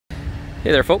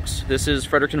Hey there folks, this is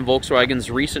Fredericton Volkswagen's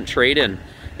recent trade-in.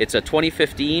 It's a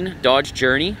 2015 Dodge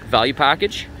Journey value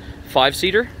package,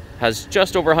 5-seater, has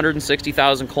just over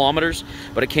 160,000 kilometers,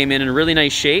 but it came in really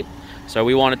nice shape, so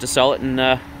we wanted to sell it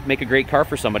and make a great car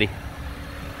for somebody.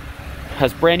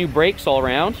 Has brand new brakes all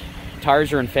around,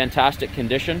 tires are in fantastic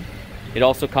condition. It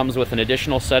also comes with an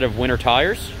additional set of winter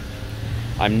tires.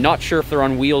 I'm not sure if they're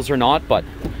on wheels or not, but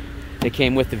they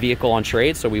came with the vehicle on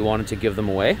trade, so we wanted to give them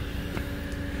away.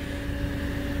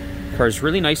 Car is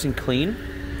really nice and clean.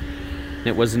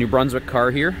 It was a New Brunswick car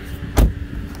here.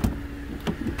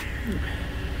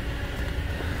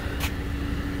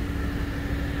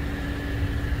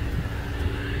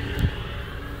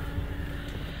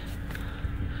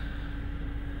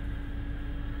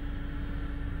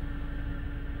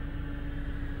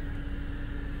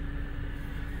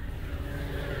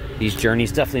 These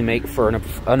Journeys definitely make for an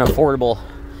affordable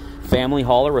family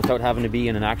hauler without having to be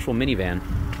in an actual minivan.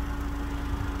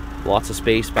 Lots of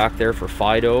space back there for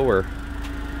Fido or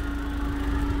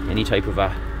any type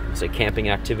of say camping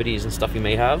activities and stuff you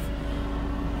may have.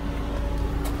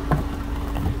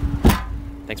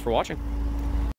 Thanks for watching.